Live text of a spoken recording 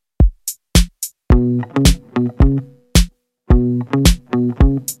Hey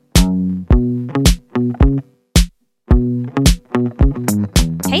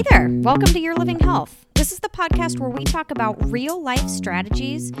there, welcome to Your Living Health. This is the podcast where we talk about real-life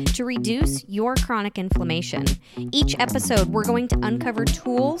strategies to reduce your chronic inflammation. Each episode, we're going to uncover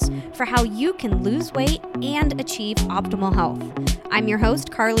tools for how you can lose weight and achieve optimal health. I'm your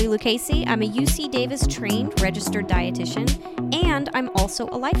host, Carly Lucchese. I'm a UC Davis trained registered dietitian, and I'm also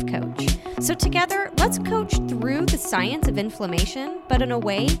a life coach. So together, let's coach through the science of inflammation, but in a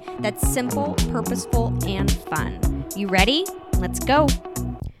way that's simple, purposeful, and fun. You ready? Let's go.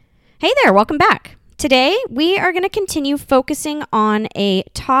 Hey there, welcome back. Today, we are going to continue focusing on a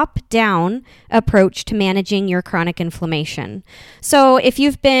top-down approach to managing your chronic inflammation. So if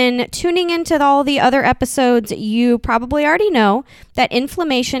you've been tuning into all the other episodes, you probably already know that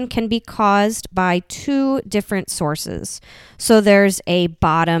inflammation can be caused by two different sources. So there's a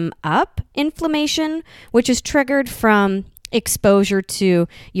bottom-up inflammation, which is triggered from exposure to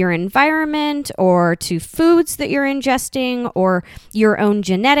your environment or to foods that you're ingesting or your own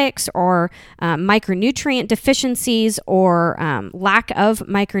genetics or micronutrient deficiencies or lack of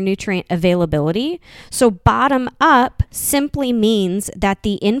micronutrient availability. So bottom up simply means that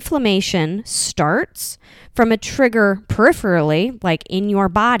the inflammation starts from a trigger peripherally, like in your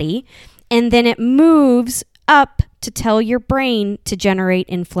body, and then it moves up to tell your brain to generate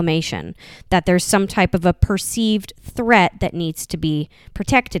inflammation, that there's some type of a perceived threat that needs to be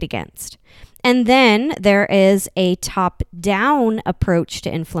protected against. And then there is a top-down approach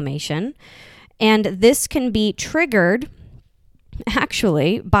to inflammation, and this can be triggered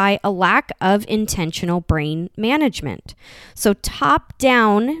actually by a lack of intentional brain management. So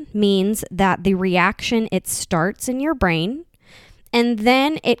top-down means that the reaction, it starts in your brain, and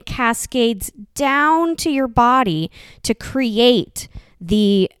then it cascades down to your body to create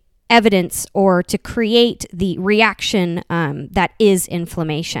the evidence or to create the reaction that is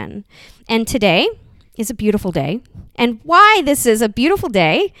inflammation. And today is a beautiful day. And why this is a beautiful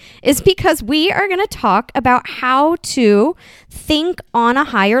day is because we are going to talk about how to think on a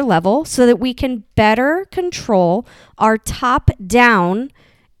higher level so that we can better control our top-down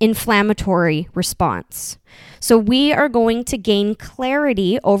inflammatory response. So we are going to gain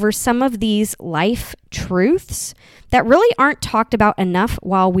clarity over some of these life truths that really aren't talked about enough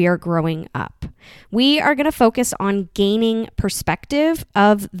while we are growing up. We are going to focus on gaining perspective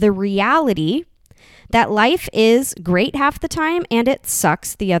of the reality that life is great half the time and it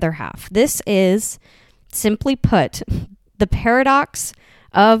sucks the other half. This is, simply put, the paradox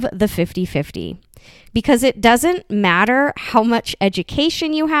of the 50-50. Because it doesn't matter how much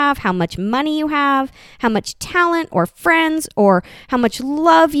education you have, how much money you have, how much talent or friends, or how much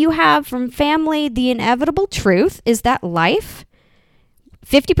love you have from family. The inevitable truth is that life,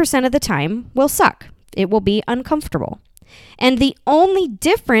 50% of the time, will suck. It will be uncomfortable. And the only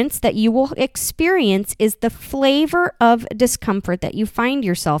difference that you will experience is the flavor of discomfort that you find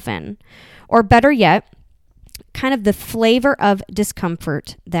yourself in. Or better yet, kind of the flavor of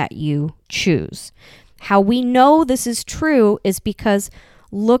discomfort that you choose. How we know this is true is because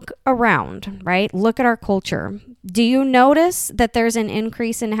look around, right? Look at our culture. Do you notice that there's an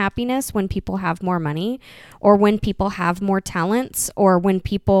increase in happiness when people have more money or when people have more talents or when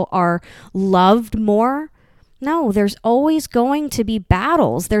people are loved more? No, there's always going to be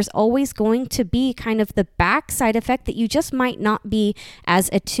battles. There's always going to be kind of the backside effect that you just might not be as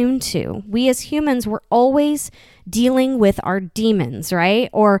attuned to. We as humans, we're always dealing with our demons,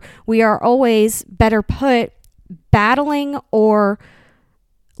 right? Or we are always, better put, battling or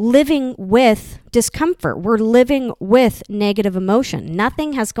living with discomfort. We're living with negative emotion.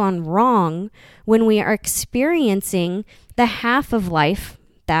 Nothing has gone wrong when we are experiencing the half of life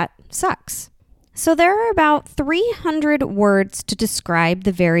that sucks. So there are about 300 words to describe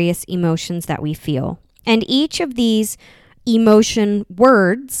the various emotions that we feel. And each of these emotion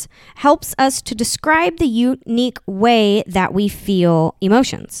words helps us to describe the unique way that we feel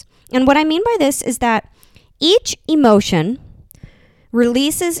emotions. And what I mean by this is that each emotion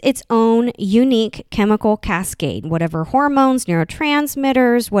releases its own unique chemical cascade. Whatever hormones,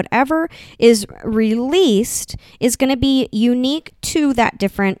 neurotransmitters, whatever is released is going to be unique to that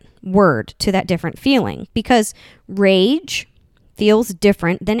different word, to that different feeling. Because rage feels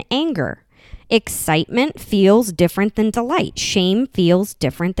different than anger. Excitement feels different than delight. Shame feels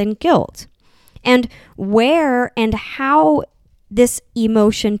different than guilt. And where and how this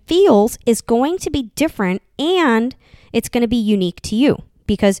emotion feels is going to be different, and it's going to be unique to you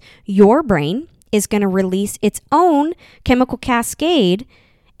because your brain is going to release its own chemical cascade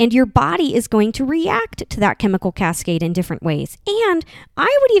And your body is going to react to that chemical cascade in different ways. And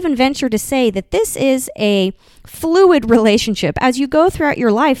I would even venture to say that this is a fluid relationship. As you go throughout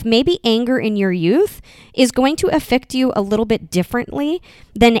your life, maybe anger in your youth is going to affect you a little bit differently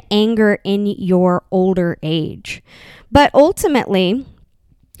than anger in your older age. But ultimately,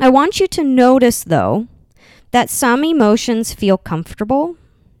 I want you to notice, though, that some emotions feel comfortable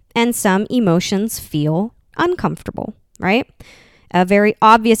and some emotions feel uncomfortable, right? A very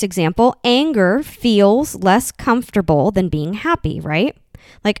obvious example, anger feels less comfortable than being happy, right?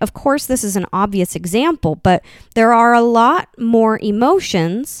 Like, of course, this is an obvious example, but there are a lot more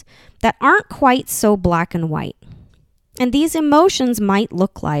emotions that aren't quite so black and white. And these emotions might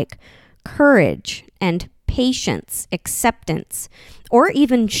look like courage and patience, acceptance, or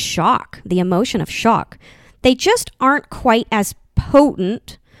even shock, the emotion of shock. They just aren't quite as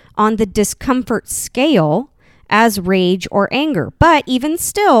potent on the discomfort scale as rage or anger. But even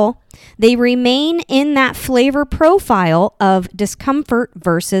still, they remain in that flavor profile of discomfort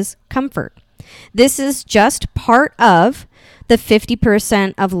versus comfort. This is just part of the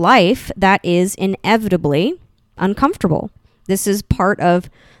 50% of life that is inevitably uncomfortable. This is part of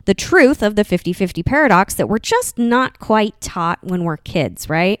the truth of the 50-50 paradox that we're just not quite taught when we're kids,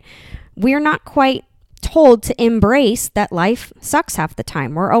 right? We're not quite told to embrace that life sucks half the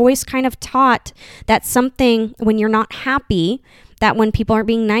time. We're always kind of taught that something, when you're not happy, that when people aren't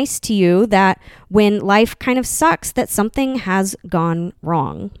being nice to you, that when life kind of sucks, that something has gone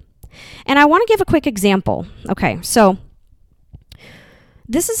wrong. And I want to give a quick example. Okay, so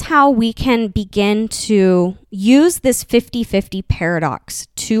this is how we can begin to use this 50-50 paradox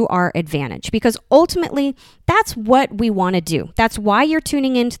to our advantage, because ultimately that's what we want to do. That's why you're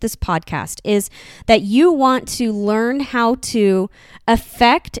tuning into this podcast, is that you want to learn how to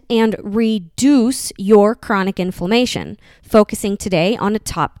affect and reduce your chronic inflammation, focusing today on a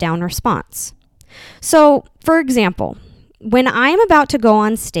top-down response. So, for example, when I'm about to go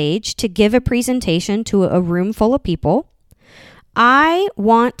on stage to give a presentation to a room full of people, I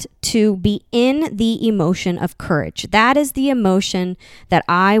want to be in the emotion of courage. That is the emotion that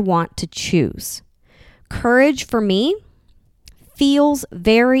I want to choose. Courage for me feels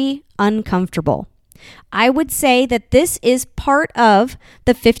very uncomfortable. I would say that this is part of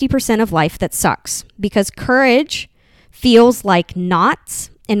the 50% of life that sucks, because courage feels like knots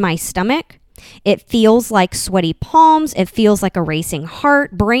in my stomach. It feels like sweaty palms. It feels like a racing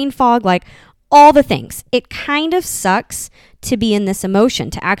heart, brain fog, like all the things. It kind of sucks to be in this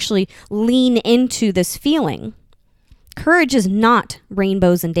emotion, to actually lean into this feeling. Courage is not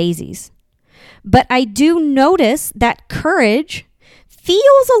rainbows and daisies. But I do notice that courage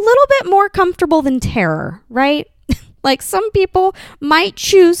feels a little bit more comfortable than terror, right? Like some people might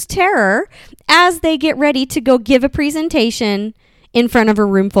choose terror as they get ready to go give a presentation in front of a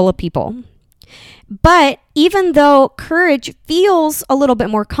room full of people. But even though courage feels a little bit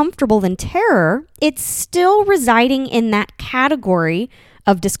more comfortable than terror, it's still residing in that category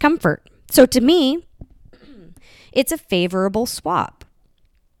of discomfort. So to me, it's a favorable swap.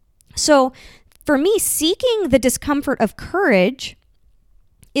 So for me, seeking the discomfort of courage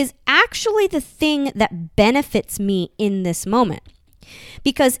is actually the thing that benefits me in this moment,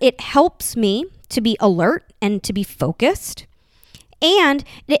 because it helps me to be alert and to be focused. And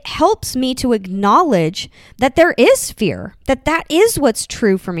it helps me to acknowledge that there is fear, that is what's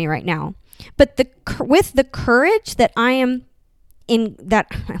true for me right now. But with the courage that I am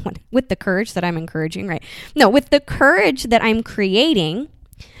with the courage that I'm encouraging, right? No, with the courage that I'm creating,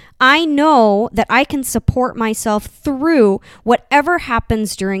 I know that I can support myself through whatever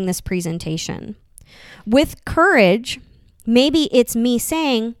happens during this presentation. With courage, maybe it's me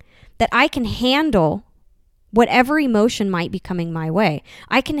saying that I can handle whatever emotion might be coming my way.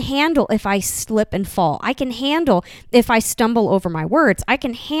 I can handle if I slip and fall. I can handle if I stumble over my words. I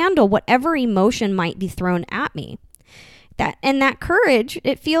can handle whatever emotion might be thrown at me. That courage,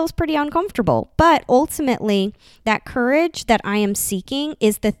 it feels pretty uncomfortable. But ultimately, that courage that I am seeking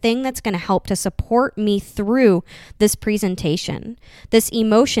is the thing that's going to help to support me through this presentation. This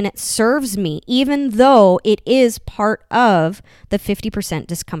emotion, it serves me, even though it is part of the 50%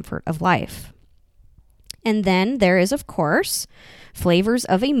 discomfort of life. And then there is, of course, flavors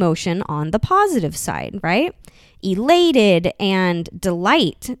of emotion on the positive side, right? Elated and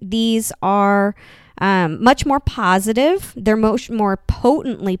delight. These are much more positive. They're much more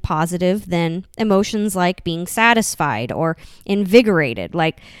potently positive than emotions like being satisfied or invigorated.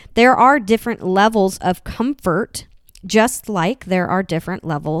 Like, there are different levels of comfort, just like there are different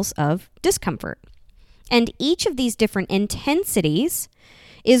levels of discomfort. And each of these different intensities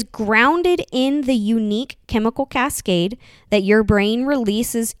is grounded in the unique chemical cascade that your brain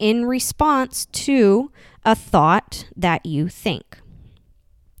releases in response to a thought that you think.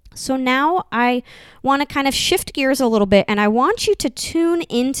 So now I want to kind of shift gears a little bit, and I want you to tune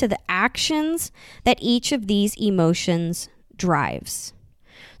into the actions that each of these emotions drives.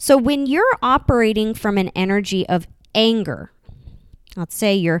 So when you're operating from an energy of anger, let's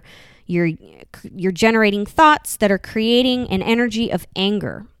say you're generating thoughts that are creating an energy of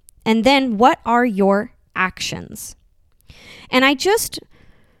anger. And then what are your actions? And I just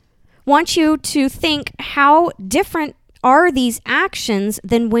want you to think, how different are these actions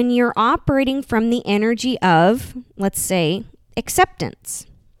than when you're operating from the energy of, let's say, acceptance?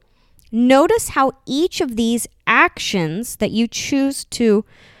 Notice how each of these actions that you choose to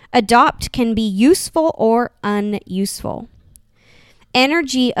adopt can be useful or unuseful.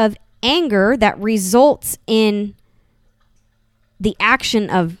 Energy of anger that results in the action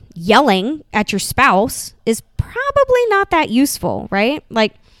of yelling at your spouse is probably not that useful, right?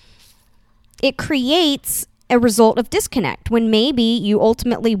 Like, it creates a result of disconnect when maybe you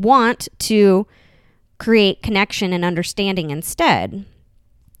ultimately want to create connection and understanding instead.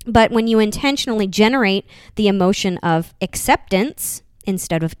 But when you intentionally generate the emotion of acceptance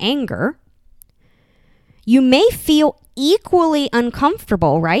instead of anger, you may feel equally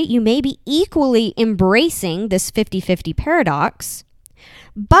uncomfortable, right? You may be equally embracing this 50-50 paradox,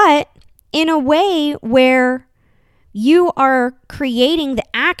 but in a way where you are creating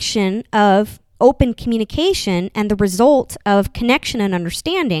the action of open communication and the result of connection and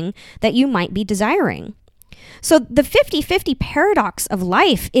understanding that you might be desiring. So the 50-50 paradox of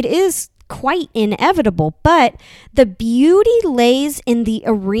life, it is quite inevitable, but the beauty lays in the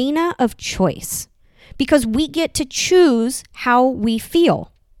arena of choice, because we get to choose how we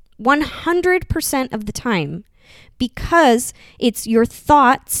feel 100% of the time, because it's your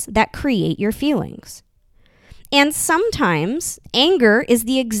thoughts that create your feelings. And sometimes anger is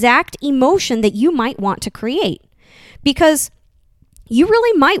the exact emotion that you might want to create, because you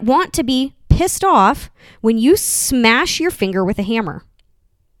really might want to be pissed off when you smash your finger with a hammer.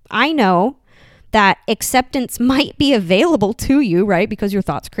 I know that acceptance might be available to you, right? Because your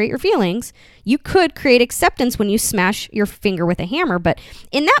thoughts create your feelings. You could create acceptance when you smash your finger with a hammer, but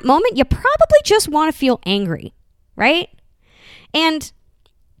in that moment, you probably just want to feel angry, right? And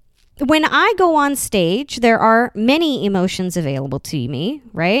when I go on stage, there are many emotions available to me,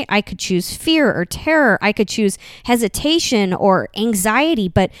 right? I could choose fear or terror. I could choose hesitation or anxiety,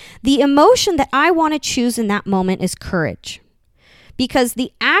 but the emotion that I want to choose in that moment is courage. Because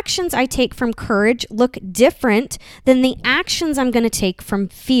the actions I take from courage look different than the actions I'm going to take from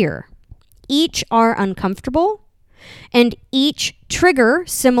fear. Each are uncomfortable, and each trigger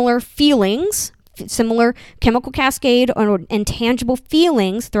similar feelings, similar chemical cascade or intangible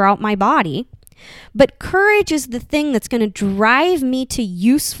feelings throughout my body. But courage is the thing that's going to drive me to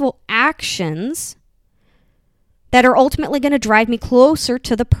useful actions that are ultimately going to drive me closer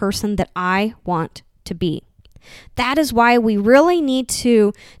to the person that I want to be. That is why we really need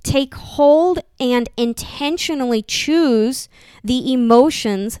to take hold and intentionally choose the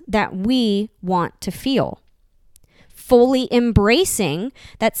emotions that we want to feel. Fully embracing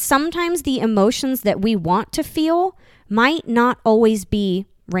that sometimes the emotions that we want to feel might not always be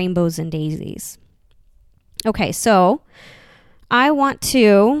rainbows and daisies. Okay, so I want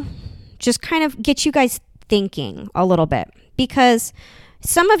to just kind of get you guys thinking a little bit, because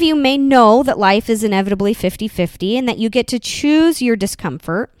some of you may know that life is inevitably 50-50 and that you get to choose your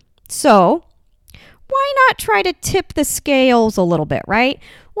discomfort. So why not try to tip the scales a little bit, right?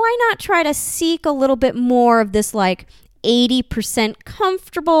 Why not try to seek a little bit more of this like 80%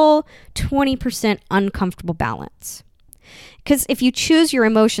 comfortable, 20% uncomfortable balance? Because if you choose your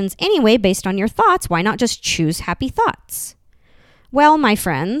emotions anyway based on your thoughts, why not just choose happy thoughts? Well, my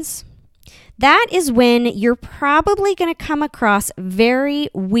friends, that is when you're probably going to come across very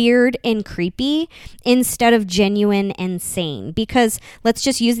weird and creepy instead of genuine and sane. Because let's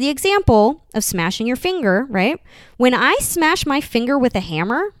just use the example of smashing your finger, right? When I smash my finger with a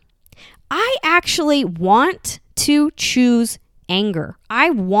hammer, I actually want to choose anger.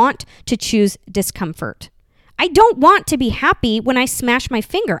 I want to choose discomfort. I don't want to be happy when I smash my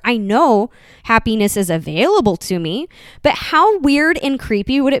finger. I know happiness is available to me, but how weird and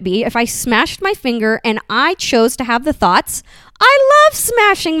creepy would it be if I smashed my finger and I chose to have the thoughts, I love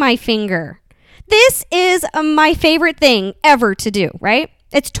smashing my finger. This is my favorite thing ever to do, right?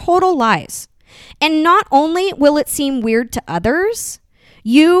 It's total lies. And not only will it seem weird to others,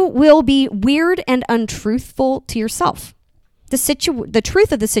 you will be weird and untruthful to yourself. The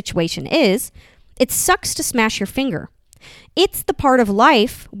truth of the situation is, it sucks to smash your finger, It's the part of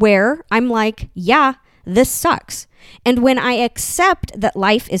life where I'm like, yeah, this sucks. And when I accept that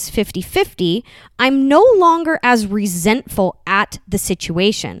life is 50-50, I'm no longer as resentful at the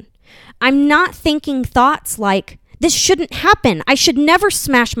situation. I'm not thinking thoughts like, this shouldn't happen. I should never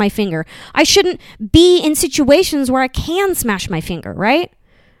smash my finger. I shouldn't be in situations where I can smash my finger, right?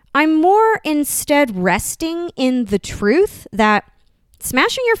 I'm more instead resting in the truth that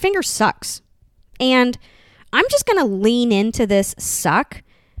smashing your finger sucks. And I'm just going to lean into this suck,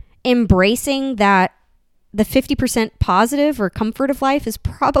 embracing that the 50% positive or comfort of life is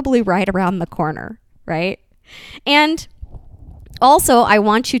probably right around the corner, right? And also, I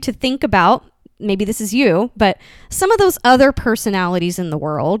want you to think about, maybe this is you, but some of those other personalities in the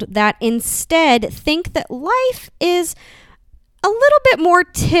world that instead think that life is a little bit more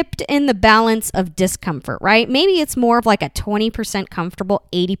tipped in the balance of discomfort, right? Maybe it's more of like a 20% comfortable,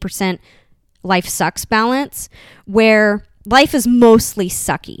 80% life sucks balance where life is mostly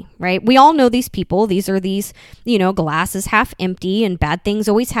sucky, right? We all know these people. These are these, glasses half empty and bad things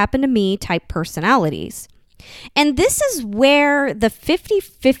always happen to me type personalities. And this is where the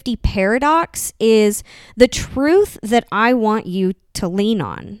 50-50 paradox is the truth that I want you to lean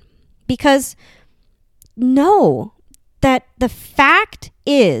on. Because know that the fact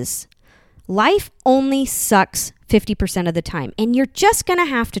is life only sucks 50% of the time. And you're just going to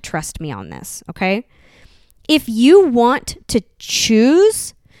have to trust me on this, okay? If you want to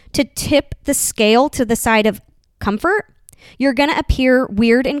choose to tip the scale to the side of comfort, you're going to appear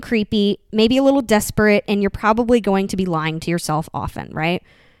weird and creepy, maybe a little desperate, and you're probably going to be lying to yourself often, right?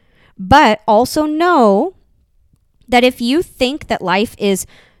 But also know that if you think that life is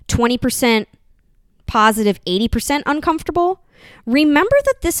 20% positive, 80% uncomfortable, remember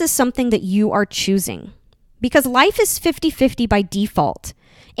that this is something that you are choosing. Because life is 50-50 by default.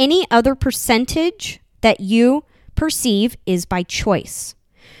 Any other percentage that you perceive is by choice.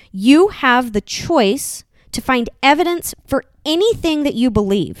 You have the choice to find evidence for anything that you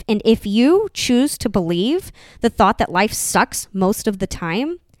believe. And if you choose to believe the thought that life sucks most of the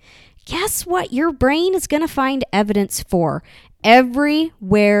time, guess what your brain is going to find evidence for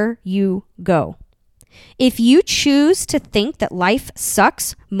everywhere you go. If you choose to think that life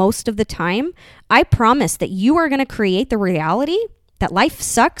sucks most of the time, I promise that you are going to create the reality that life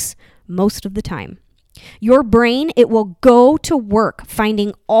sucks most of the time. Your brain, it will go to work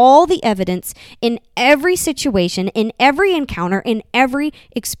finding all the evidence in every situation, in every encounter, in every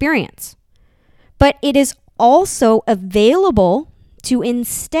experience. But it is also available to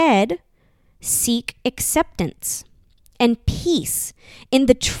instead seek acceptance and peace in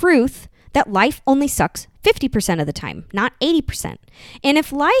the truth that life only sucks 50% of the time, not 80%. And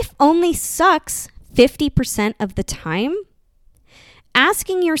if life only sucks 50% of the time,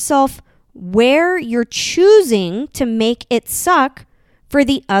 asking yourself where you're choosing to make it suck for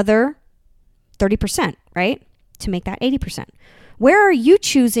the other 30%, right? To make that 80%. Where are you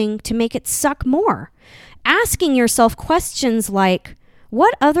choosing to make it suck more? Asking yourself questions like,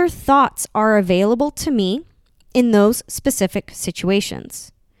 what other thoughts are available to me in those specific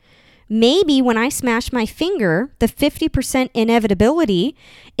situations? Maybe when I smash my finger, the 50% inevitability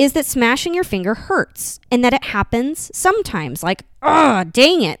is that smashing your finger hurts and that it happens sometimes. Like, oh,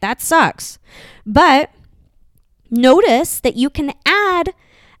 dang it, that sucks. But notice that you can add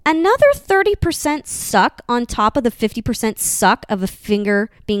another 30% suck on top of the 50% suck of a finger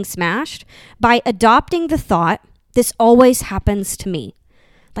being smashed by adopting the thought, this always happens to me.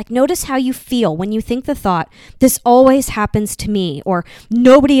 Like, notice how you feel when you think the thought, this always happens to me, or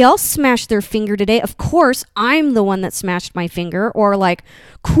nobody else smashed their finger today. Of course, I'm the one that smashed my finger. Or like,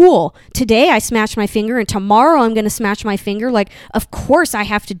 cool, today I smashed my finger and tomorrow I'm going to smash my finger. Like, of course I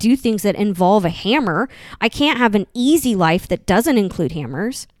have to do things that involve a hammer. I can't have an easy life that doesn't include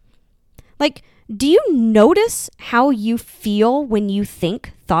hammers. Like, do you notice how you feel when you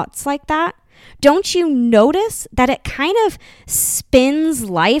think thoughts like that? Don't you notice that it kind of spins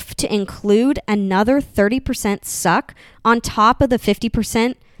life to include another 30% suck on top of the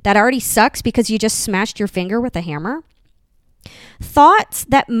 50% that already sucks because you just smashed your finger with a hammer? Thoughts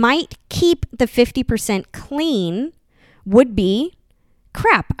that might keep the 50% clean would be,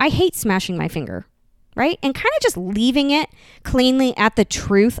 crap, I hate smashing my finger, right? And kind of just leaving it cleanly at the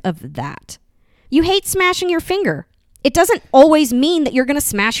truth of that. You hate smashing your finger. It doesn't always mean that you're going to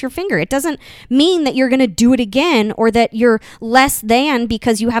smash your finger. It doesn't mean that you're going to do it again or that you're less than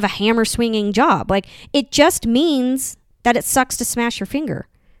because you have a hammer swinging job. Like, it just means that it sucks to smash your finger,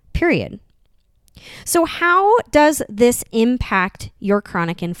 period. So how does this impact your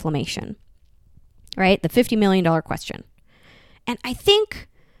chronic inflammation? Right? The $50 million question. And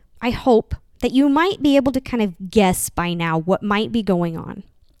I hope that you might be able to kind of guess by now what might be going on.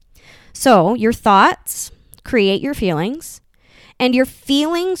 So your thoughts create your feelings, and your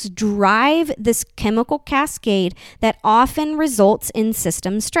feelings drive this chemical cascade that often results in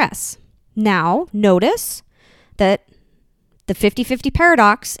system stress. Now, notice that the 50-50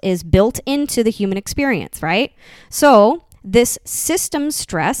 paradox is built into the human experience, right? So this system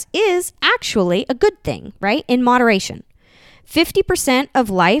stress is actually a good thing, right? In moderation. 50% of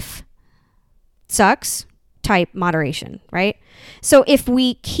life sucks type moderation, right? So if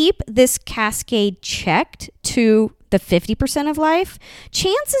we keep this cascade checked to the 50% of life,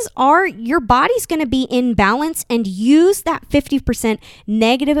 chances are your body's going to be in balance and use that 50%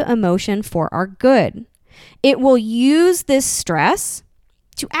 negative emotion for our good. It will use this stress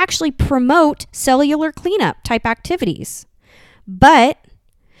to actually promote cellular cleanup type activities. But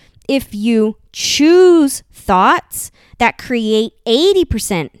if you choose thoughts that create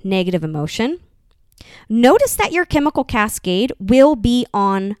 80% negative emotion, notice that your chemical cascade will be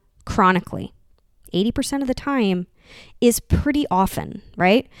on chronically. 80% of the time is pretty often,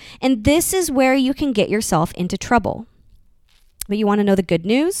 right? And this is where you can get yourself into trouble. But you want to know the good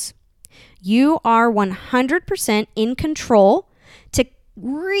news? You are 100% in control to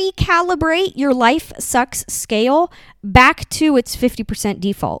recalibrate your life sucks scale back to its 50%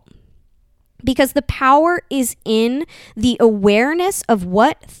 default. Because the power is in the awareness of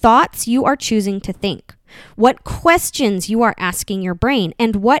what thoughts you are choosing to think, what questions you are asking your brain,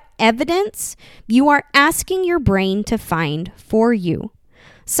 and what evidence you are asking your brain to find for you.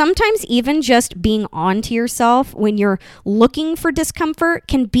 Sometimes even just being on to yourself when you're looking for discomfort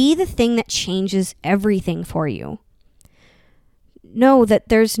can be the thing that changes everything for you. Know that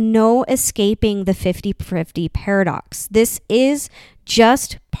there's no escaping the 50-50 paradox. This is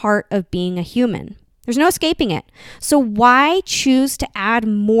just part of being a human. There's no escaping it. So why choose to add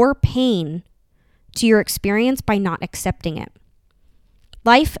more pain to your experience by not accepting it?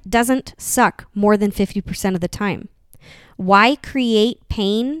 Life doesn't suck more than 50% of the time. Why create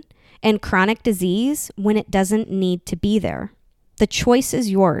pain and chronic disease when it doesn't need to be there? The choice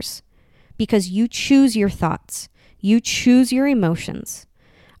is yours because you choose your thoughts. You choose your emotions.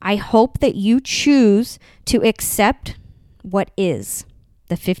 I hope that you choose to accept what is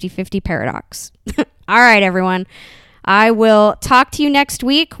the 50-50 paradox. All right, everyone. I will talk to you next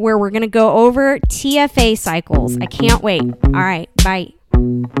week where we're going to go over TFA cycles. I can't wait. All right. Bye.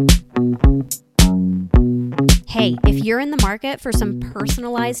 Hey, if you're in the market for some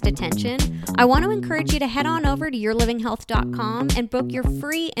personalized attention, I want to encourage you to head on over to yourlivinghealth.com and book your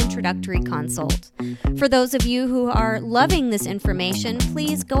free introductory consult. For those of you who are loving this information,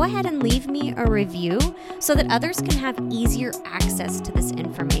 please go ahead and leave me a review so that others can have easier access to this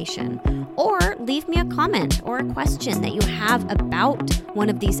information. Or leave me a comment or a question that you have about one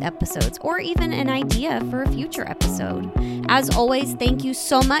of these episodes, or even an idea for a future episode. As always, thank you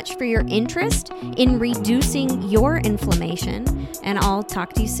so much for your interest in reducing your inflammation, and I'll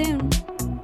talk to you soon.